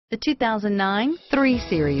The 2009 3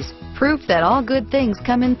 Series. Proof that all good things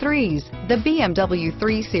come in threes. The BMW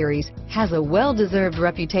 3 Series has a well-deserved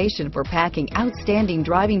reputation for packing outstanding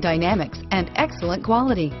driving dynamics and excellent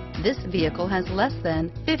quality. This vehicle has less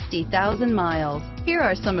than 50,000 miles. Here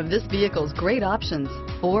are some of this vehicle's great options: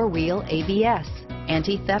 four-wheel ABS,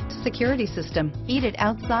 anti-theft security system, heated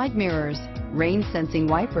outside mirrors, rain-sensing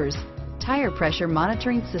wipers, tire pressure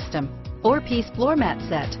monitoring system, 4-piece floor mat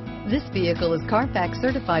set. This vehicle is Carfax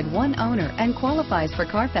certified one owner and qualifies for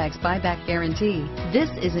Carfax buyback guarantee.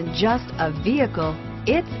 This isn't just a vehicle,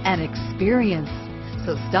 it's an experience.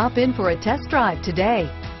 So stop in for a test drive today.